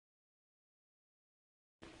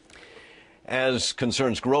As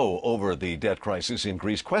concerns grow over the debt crisis in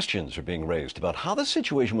Greece, questions are being raised about how the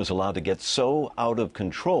situation was allowed to get so out of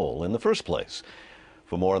control in the first place.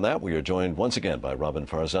 For more on that, we are joined once again by Robin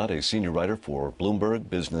Farzad, a senior writer for Bloomberg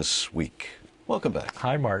Business Week. Welcome back.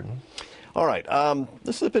 Hi, Martin. All right.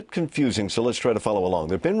 This is a bit confusing, so let's try to follow along.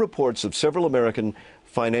 There have been reports of several American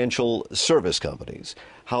financial service companies,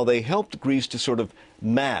 how they helped Greece to sort of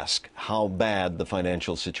mask how bad the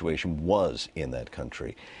financial situation was in that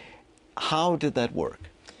country. How did that work?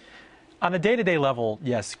 On a day-to-day level,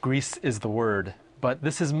 yes, Greece is the word. But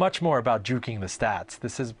this is much more about juking the stats.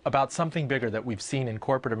 This is about something bigger that we've seen in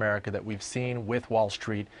corporate America, that we've seen with Wall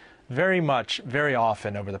Street very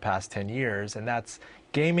often over the past 10 years, and that's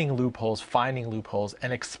gaming loopholes, finding loopholes,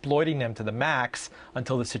 and exploiting them to the max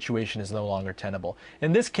until the situation is no longer tenable.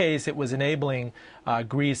 In this case, it was enabling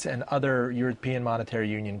Greece and other European Monetary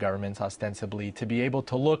Union governments, ostensibly, to be able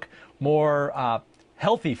to look more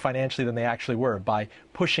healthy financially than they actually were by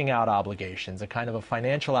pushing out obligations, a kind of a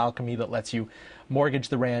financial alchemy that lets you mortgage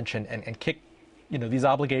the ranch and kick these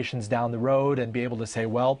obligations down the road and be able to say,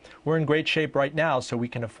 well, we're in great shape right now, so we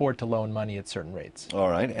can afford to loan money at certain rates. All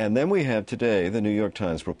right. And then we have today the New York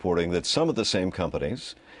Times reporting that some of the same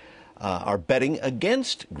companies are betting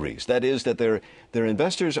against Greece. That is, that their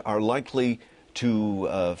investors are likely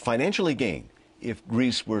to financially gain if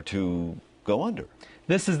Greece were to go under.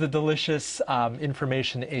 This is the delicious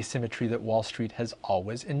information asymmetry that Wall Street has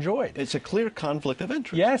always enjoyed. It's a clear conflict of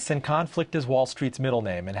interest. Yes, and conflict is Wall Street's middle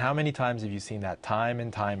name. And how many times have you seen that time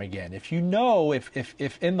and time again? If you know,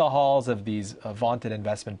 if in the halls of these vaunted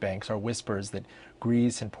investment banks are whispers that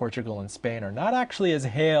Greece and Portugal and Spain are not actually as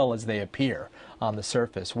hale as they appear on the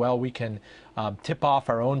surface, well, we can tip off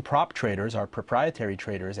our own prop traders, our proprietary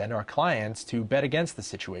traders, and our clients to bet against the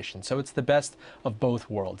situation. So it's the best of both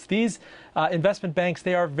worlds. These investment banks,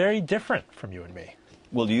 they are very different from you and me.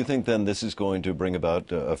 Well, do you think then this is going to bring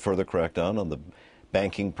about a further crackdown on the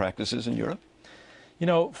banking practices in Europe? You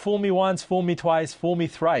know, fool me once, fool me twice, fool me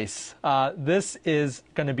thrice. This is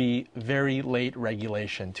going to be very late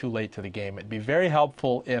regulation, too late to the game. It'd be very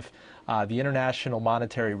helpful if the international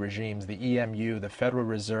monetary regimes, the EMU, the Federal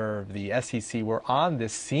Reserve, the SEC were on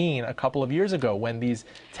this scene a couple of years ago when these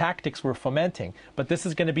tactics were fomenting. But this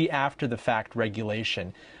is going to be after the fact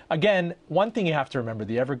regulation. Again, one thing you have to remember,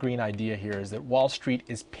 the evergreen idea here is that Wall Street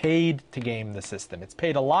is paid to game the system. It's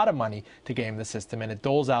paid a lot of money to game the system, and it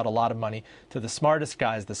doles out a lot of money to the smartest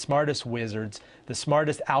guys, the smartest wizards, the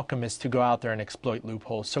smartest alchemists to go out there and exploit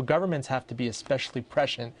loopholes. So governments have to be especially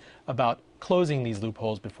prescient about closing these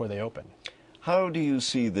loopholes before they open. How do you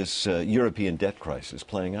see this European debt crisis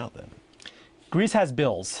playing out then? Greece has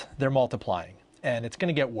bills. They're multiplying. And it's going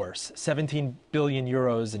to get worse. 17 billion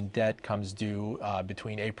euros in debt comes due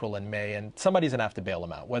between April and May, and somebody's going to have to bail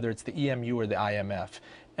them out, whether it's the EMU or the IMF,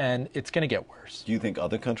 and it's going to get worse. Do you think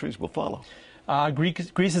other countries will follow?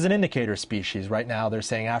 Greece is an indicator species. Right now, they're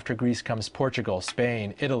saying after Greece comes Portugal,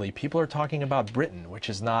 Spain, Italy. People are talking about Britain, which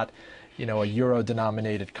is not, a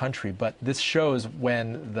euro-denominated country, but this shows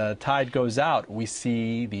when the tide goes out, we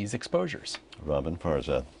see these exposures. Robin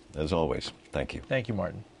Farzad, as always, thank you. Thank you,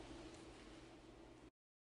 Martin.